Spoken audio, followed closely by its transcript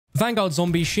Vanguard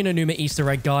Zombies Shi No Numa Easter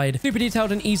Egg Guide. Super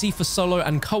detailed and easy for solo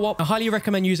and co-op. I highly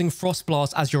recommend using Frost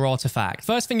Blast as your artifact.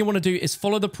 First thing you want to do is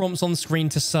follow the prompts on screen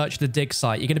to search the dig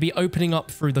site. You're going to be opening up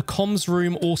through the comms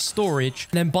room or storage,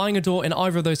 and then buying a door in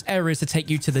either of those areas to take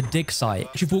you to the dig site.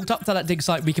 If you've walked up to that dig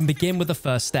site, we can begin with the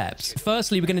first steps.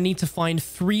 Firstly, we're going to need to find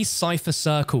 3 cipher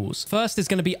circles. First is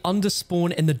going to be under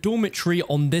spawn in the dormitory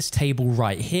on this table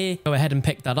right here. Go ahead and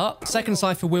pick that up. Second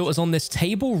cipher wheel is on this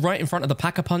table right in front of the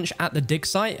Pack-a-Punch at the dig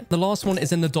site. The last one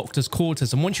is in the doctor's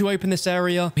quarters, and once you open this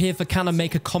area, here for Canna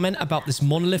make a comment about this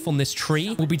monolith on this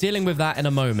tree. We'll be dealing with that in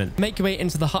a moment. Make your way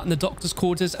into the hut in the doctor's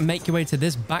quarters and make your way to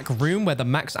this back room where the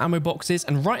max ammo box is,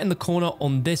 and right in the corner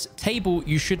on this table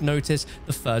you should notice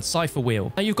the 3rd cipher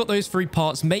wheel. Now you've got those 3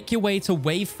 parts. Make your way to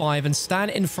wave 5 and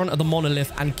stand in front of the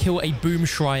monolith and kill a boom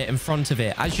schreier in front of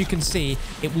it. As you can see,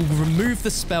 it will remove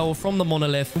the spell from the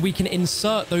monolith, and we can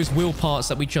insert those wheel parts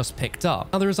that we just picked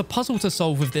up. Now there is a puzzle to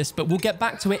solve with this, but we'll get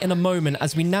back to it in a moment,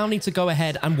 as we now need to go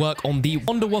ahead and work on the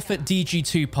Wonderwaffe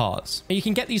DG2 parts. Now you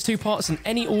can get these 2 parts in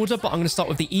any order, but I'm going to start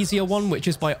with the easier one, which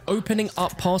is by opening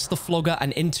up past the flogger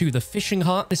and into the fishing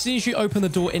hut. As soon as you open the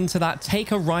door into that,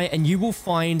 take a right and you will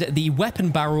find the weapon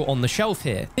barrel on the shelf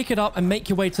here. Pick it up and make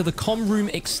your way to the comm room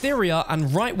exterior,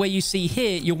 and right where you see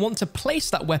here, you'll want to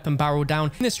place that weapon barrel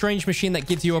down in this strange machine that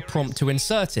gives you a prompt to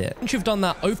insert it. Once you've done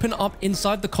that, open up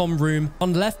inside the comm room.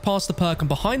 On the left past the perk and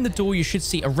behind the door, you should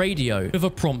see a radio with a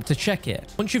prompt to check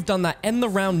it. Once you've done that, end the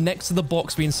round next to the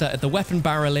box we inserted the weapon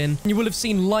barrel in, and you will have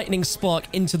seen lightning spark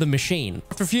into the machine.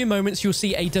 After a few moments, you'll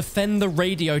see a defend the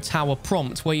radio tower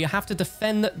prompt, where you have to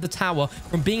defend the tower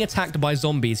from being attacked by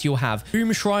zombies. You'll have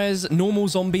boom schreiers, normal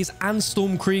zombies, and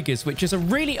storm kriegers, which is a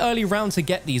really early round to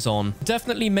get these on.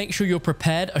 Definitely make sure you're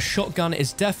prepared. A shotgun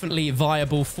is definitely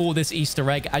viable for this Easter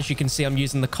egg. As you can see, I'm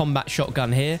using the combat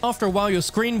shotgun here. After a while, your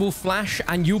screen will flash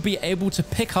and you'll be able to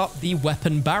pick up the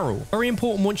weapon barrel. Very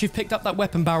important, once you've picked up that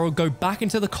weapon barrel, go back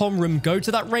into the comm room, go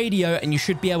to that radio, and you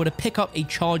should be able to pick up a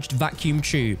charged vacuum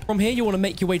tube. From here, you want to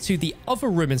make your way to the other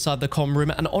room inside the comm room,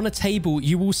 and on a table,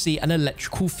 you will see an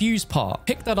electrical fuse part.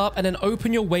 Pick that up and then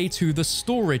open your way to the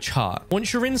storage hut.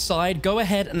 Once you're inside, go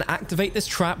ahead and activate this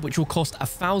trap, which will cost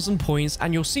 1,000 points,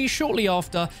 and you'll see shortly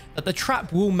after that the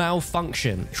trap will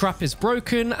malfunction. The trap is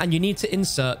broken, and you need to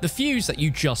insert the fuse that you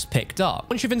just picked up.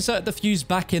 Once you've inserted the fuse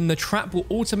back in, the trap will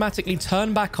automatically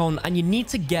turn back on, and you need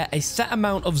to get a set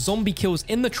amount of zombie kills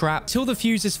in the trap till the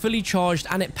fuse is fully charged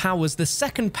and it powers the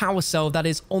 2nd power cell that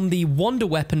is on the wonder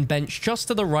weapon bench just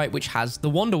to the right, which has the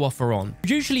Wonderwaffe on.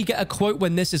 You usually get a quote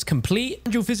when this is complete,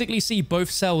 and you'll physically see both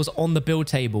cells on the build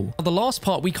table. Now, the last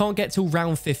part we can't get till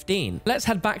round 15. Let's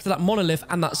head back to that monolith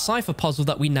and that cipher puzzle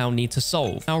that we now need to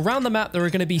solve. Now around the map, there are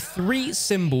going to be 3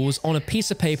 symbols on a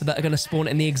piece of paper that are going to spawn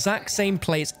in the exact same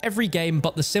place every game,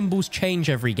 but the symbols change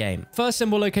every game. First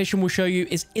symbol location we'll show you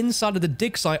is inside of the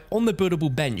dig site on the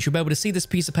buildable bench. You'll be able to see this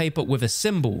piece of paper with a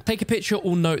symbol. Take a picture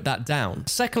or note that down.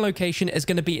 Second location is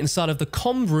going to be inside of the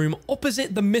comm room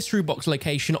opposite the mystery box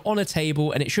location on a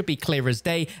table, and it should be clear as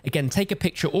day. Again, take a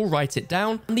picture or write it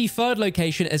down. And the 3rd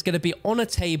location is going to be on a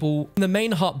table in the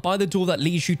main hut by the door that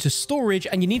leads you to storage,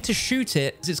 and you need to shoot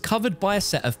it as it's covered by a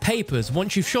set of papers.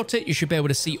 Once you've shot it, you should be able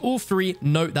to see all 3.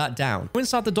 Note that down.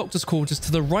 Inside the doctor's quarters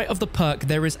to the right of the perk,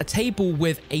 there is a table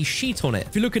with a sheet on it.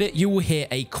 If you look at it, you will hear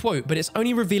a quote, but it's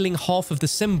only revealing half of the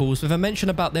symbols with a mention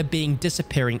about there being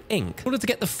disappearing ink. In order to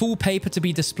get the full paper to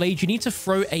be displayed, you need to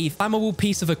throw a flammable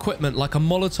piece of equipment like a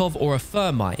Molotov or a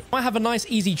thermite. I have a nice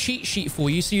easy cheat sheet for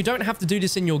you, so you don't have to do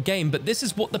this in your game, but this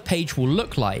is what the page will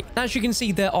look like. As you can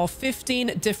see, there are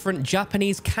 15 different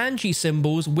Japanese kanji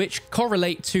symbols which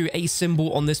correlate to a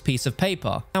symbol on this piece of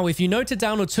paper. Now, if you noted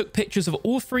down or took pictures of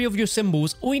all 3 of your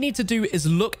symbols, all you need to do is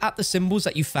look at the symbols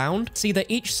that you found. See that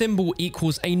each symbol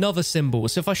equals another symbol.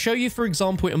 So if I show you, for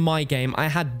example, in my game, I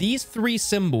had these 3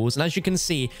 symbols, and as you can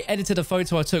see, I edited a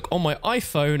photo I took on my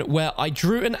iPhone where I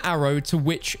drew an arrow to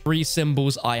which 3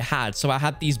 symbols I had. So I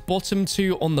had these bottom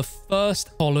 2 on the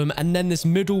 1st column, and then this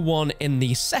middle one in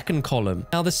the 2nd column.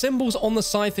 Now, the symbols on the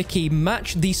cipher key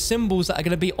match the symbols that are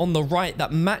going to be on the right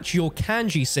that match your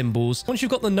kanji symbols. Once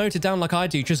you've got them noted down like I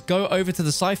do, just go over to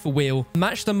the cipher wheel,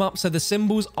 match them up so the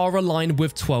symbols are aligned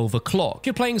with 12 o'clock. If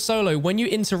you're playing solo, when you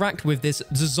interact with this,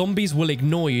 the zombies will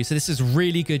ignore you, so this is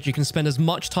really good. You can spend as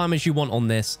much time as you want on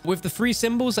this. With the 3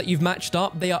 symbols that you've matched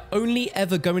up, they are only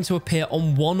ever going to appear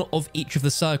on one of each of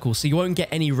the circles, so you won't get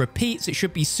any repeats. It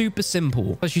should be super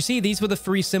simple. As you see, these were the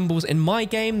 3 symbols in my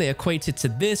game. They equated to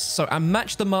this, so I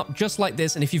matched them up just like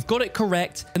this, and if you've got it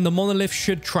correct, then the monolith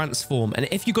should transform, and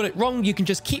if you got it wrong, you can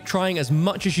just keep trying as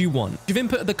much as you want. If you've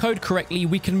inputted the code correctly,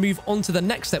 we can move on to the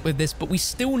next step with this, but we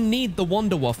still need the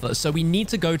Wonderwaffe, so we need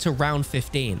to go to round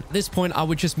 15. At this point, I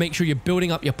would just make sure you're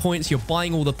building up your points points, you're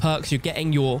buying all the perks, you're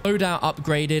getting your loadout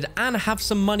upgraded, and have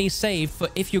some money saved for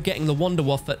if you're getting the Wonder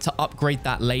Waffle to upgrade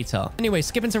that later. Anyway,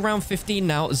 skipping to round 15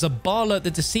 now, Zabala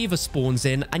the Deceiver spawns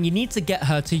in, and you need to get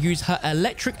her to use her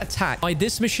electric attack by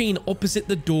this machine opposite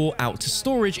the door out to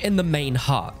storage in the main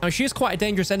hut. Now, she is quite a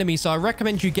dangerous enemy, so I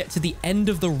recommend you get to the end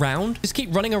of the round. Just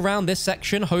keep running around this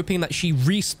section, hoping that she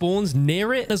respawns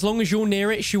near it. As long as you're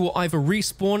near it, she will either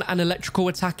respawn and electrical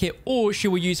attack it, or she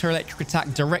will use her electric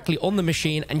attack directly on the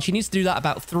machine, and she needs to do that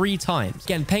about 3 times.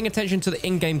 Again, paying attention to the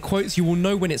in-game quotes, you will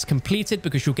know when it's completed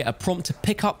because you'll get a prompt to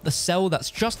pick up the cell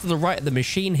that's just to the right of the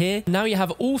machine here. Now you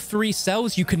have all 3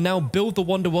 cells. You can now build the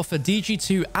Wonder Waffle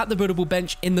DG2 at the buildable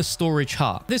bench in the storage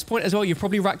hut. At this point as well, you've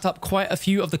probably racked up quite a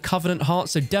few of the Covenant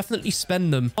hearts, so definitely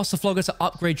spend them. Ask the Flogger to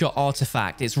upgrade your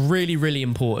artifact. It's really, really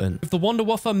important. With the Wonder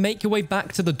Waffle, make your way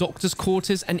back to the Doctor's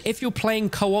Quarters, and if you're playing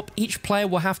co-op, each player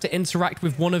will have to interact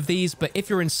with one of these, but if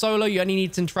you're in solo, you only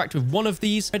need to interact with one of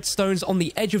these redstones on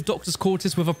the edge of Doctor's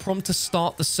Quarters with a prompt to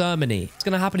start the ceremony. What's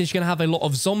going to happen is you're going to have a lot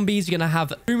of zombies, you're going to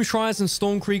have Boomshires and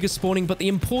Stormkriegers spawning, but the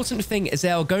important thing is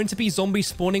there are going to be zombies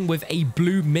spawning with a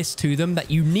blue mist to them that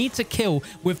you need to kill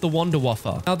with the Wonder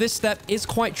Waffle. Now, this step is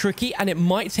quite tricky, and it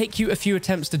might take you a few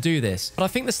attempts to do this, but I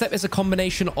think the step is a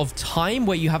combination of time,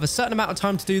 where you have a certain amount of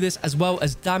time to do this, as well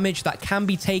as damage that can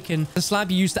be taken. The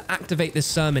slab you use to activate this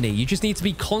ceremony. You just need to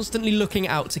be constantly looking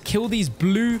out to kill these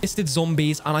blue misted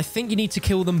zombies, and I think you need to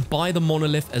kill them by the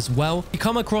monolith as well. If you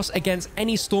come across against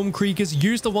any Stormkriegers,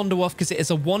 use the Wonder Waffle because it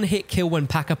is a one-hit kill when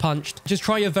pack-a-punched. Just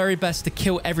try your very best to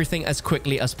kill everything as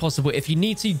quickly as possible. If you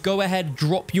need to, go ahead,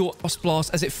 drop your Frost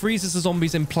Blast as it freezes the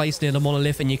zombies in place near the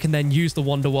monolith, and you can then use the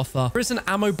Wonder Waffle. There is an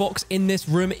ammo box in this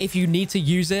room if you need to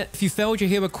use it. If you failed, you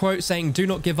hear a quote saying, "Do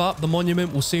not give up. The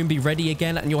monument will soon be ready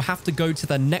again," and you'll have to go to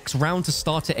the next round to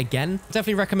start it again.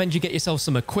 Definitely recommend you get yourself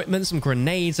some equipment, some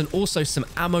grenades, and also some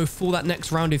ammo for that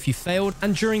next round if you failed.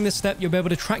 And during this step, you'll be able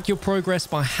to track your progress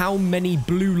by how many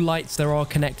blue lights there are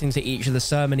connecting to each of the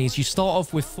ceremonies. You start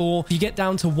off with 4. If you get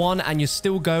down to 1 and you're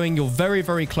still going, you're very,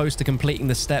 very close to completing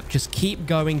the step. Just keep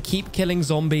going, keep killing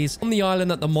zombies on the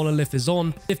island that the monolith is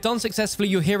on. If done successfully,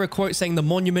 you'll hear a quote saying, "The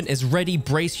monument is ready.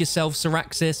 Brace yourself,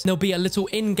 Syraxis." There'll be a little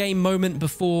in-game moment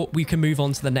before we can move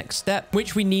on to the next step,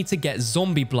 which we need to get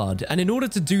zombie blood. And in order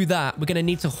to do that, we're going to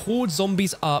need to hoard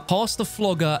zombies up, past the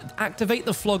Flogger, activate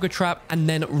the Flogger trap, and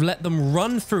then let them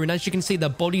run through. And as you can see, their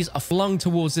bodies are flung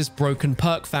towards this broken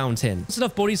perk fountain. Once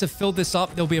enough bodies have filled this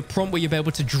up, there'll be a prompt where you'll be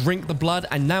able to drink the blood,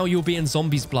 and now you'll be in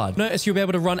zombies blood. Notice you'll be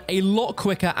able to run a lot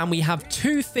quicker, and we have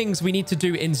 2 things we need to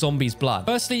do in zombies blood.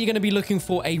 Firstly, you're going to be looking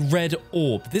for a red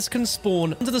orb. This can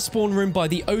spawn under the spawn room by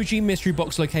the OG mystery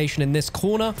box location in this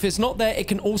corner. If it's not there, it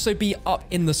can also be up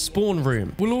in the spawn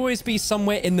room. Will always be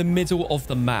somewhere in the middle of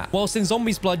the map. Whilst in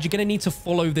zombies blood, you're going to need to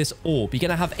follow this orb. You're going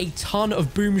to have a ton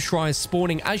of Boomshires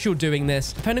spawning as you're doing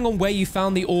this. Depending on where you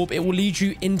found the orb, it will lead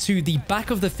you into the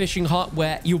back of the fishing hut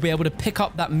where you'll be able to pick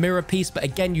up that mirror piece. But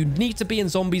again, you need to be in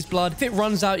zombies blood. If it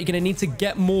runs out, you're going to need to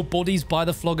get more bodies by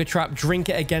the Flogger trap, drink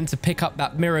it again to pick up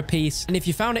that mirror piece. And if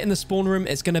you found it in the spawn room,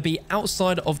 it's going to be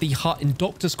outside of the hut in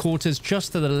Doctor's Quarters,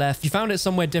 just to the left. If you found it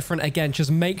somewhere different, again,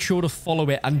 just make sure to follow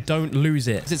it and don't lose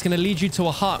it, because it's going to lead you to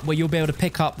a hut where you'll be able to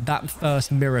pick up that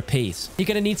first mirror piece. You're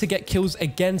going to need to get kills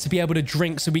again to be able to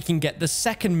drink so we can get the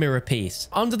second mirror piece.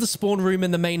 Under the spawn room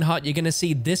in the main hut, you're going to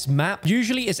see this map.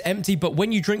 Usually it's empty, but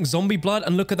when you drink zombie blood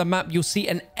and look at the map, you'll see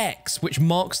an X which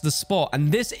marks the spot,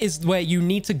 and this is where you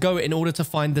need to go in order to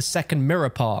find the second mirror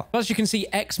part. As you can see,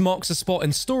 X marks a spot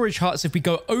in storage huts. If we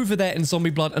go over there in zombie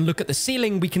blood and look at the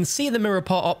ceiling, we can see the mirror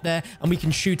part up there and we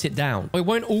can shoot it down. It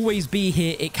won't always be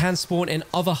here. It can spawn in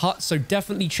other huts, so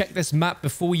definitely check this map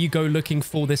before you go looking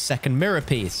for this second mirror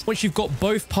piece. Once you've got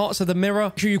both parts of the mirror,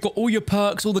 make sure you've got all your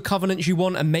perks, all the covenants you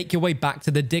want, and make your way back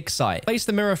to the dig site. Place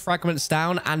the mirror fragments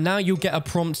down, and now you'll get a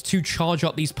prompt to charge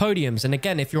up these podiums. And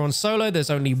again, if you're on solo, there's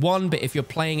only one, but if you're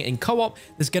playing in co-op,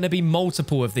 there's going to be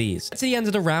multiple of these. Get to the end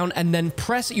of the round, and then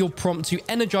press your prompt to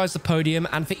energize the podium,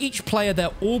 and for each player, their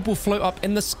orb will float up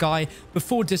in the sky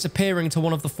before disappearing to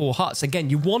one of the 4 huts. Again,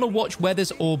 you want to watch where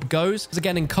this orb goes, because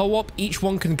again, in co-op, each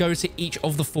one can go to each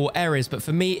of the 4 areas, but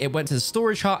for me, it went to the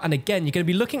storage hut, and again, you're going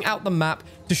to be looking out the map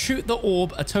to shoot the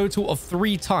orb a total of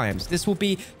 3 times. This will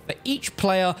be for each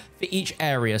player for each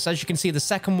area. So as you can see, the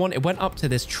second one, it went up to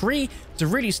this tree. It's a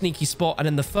really sneaky spot, and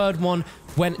then the third one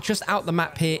went just out the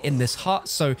map here in this hut.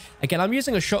 So again, I'm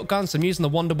using a shotgun, so I'm using the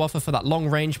Wonder Waffle for that long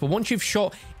range, but once you've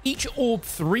shot each orb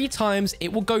 3 times,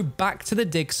 it will go back to the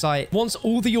dig site. Once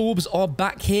all the orbs are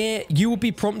back here, you will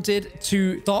be prompted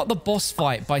to start the boss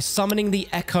fight by summoning the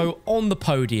Echo on the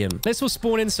podium. This will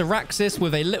spawn in Syraxis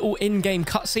with a little in-game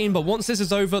cutscene, but once this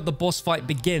is over, the boss fight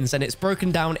begins, and it's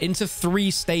broken down into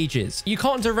 3 stages. You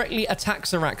can't directly directly attack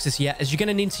Syraxis yet, as you're going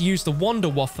to need to use the Wonder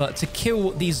Wafer to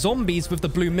kill these zombies with the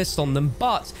blue mist on them,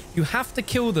 but you have to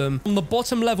kill them on the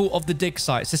bottom level of the dig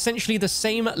site. It's essentially the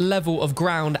same level of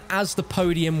ground as the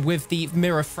podium with the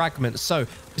mirror fragments. So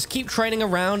just keep training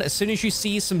around. As soon as you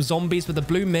see some zombies with the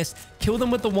blue mist, kill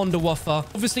them with the Wonder Wafer.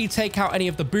 Obviously, take out any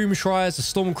of the Boom Shriers, the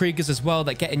Stormkriegers as well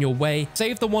that get in your way.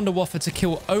 Save the Wonder Wafer to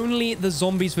kill only the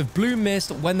zombies with blue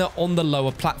mist when they're on the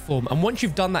lower platform. And once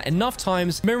you've done that enough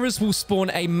times, mirrors will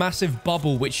spawn a massive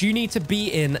bubble, which you need to be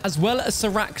in, as well as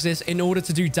Syraxis, in order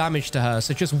to do damage to her.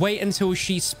 So just wait until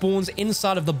she spawns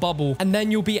inside of the bubble, and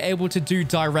then you'll be able to do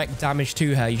direct damage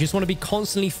to her. You just want to be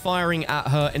constantly firing at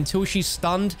her until she's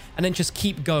stunned, and then just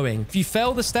keep going. If you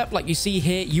fail the step like you see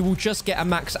here, you will just get a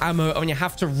max ammo and you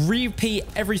have to repeat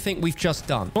everything we've just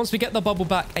done. Once we get the bubble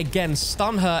back, again,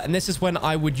 stun her, and this is when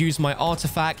I would use my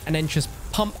artifact and then just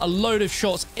pump a load of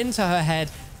shots into her head.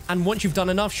 And once you've done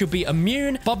enough, she'll be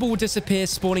immune. Bubble will disappear,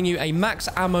 spawning you a max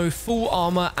ammo, full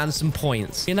armor, and some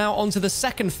points. You're now on to the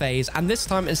second phase, and this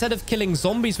time, instead of killing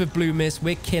zombies with blue mist,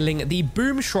 we're killing the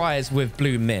Boom Shriers with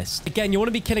blue mist. Again, you want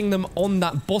to be killing them on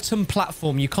that bottom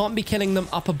platform. You can't be killing them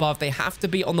up above. They have to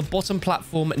be on the bottom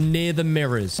platform near the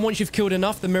mirrors. Once you've killed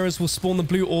enough, the mirrors will spawn the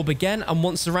blue orb again, and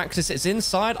once Syraxis is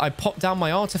inside, I pop down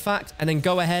my artifact and then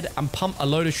go ahead and pump a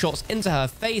load of shots into her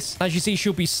face. As you see,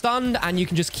 she'll be stunned, and you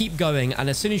can just keep going, and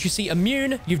as soon as you see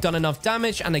immune, you've done enough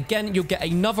damage, and again, you'll get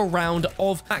another round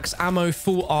of max ammo,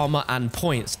 full armor, and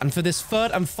points. And for this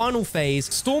third and final phase,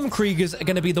 Stormkriegers are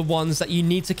going to be the ones that you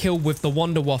need to kill with the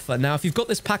Wonder Wafer. Now, if you've got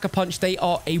this Pack-a-Punch, they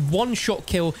are a one-shot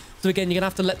kill. So again, you're going to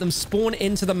have to let them spawn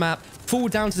into the map, fall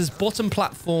down to this bottom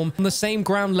platform on the same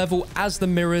ground level as the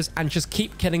mirrors, and just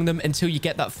keep killing them until you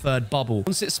get that third bubble.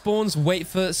 Once it spawns, wait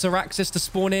for Syraxis to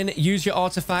spawn in, use your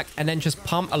artifact, and then just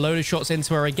pump a load of shots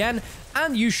into her again.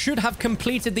 And you should have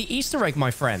completed the Easter egg, my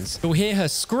friends. You'll hear her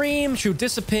scream, she'll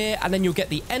disappear, and then you'll get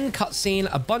the end cutscene,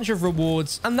 a bunch of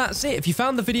rewards, and that's it. If you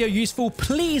found the video useful,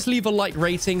 please leave a like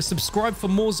rating, subscribe for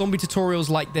more zombie tutorials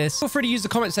like this. Feel free to use the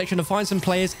comment section to find some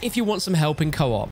players if you want some help in co-op.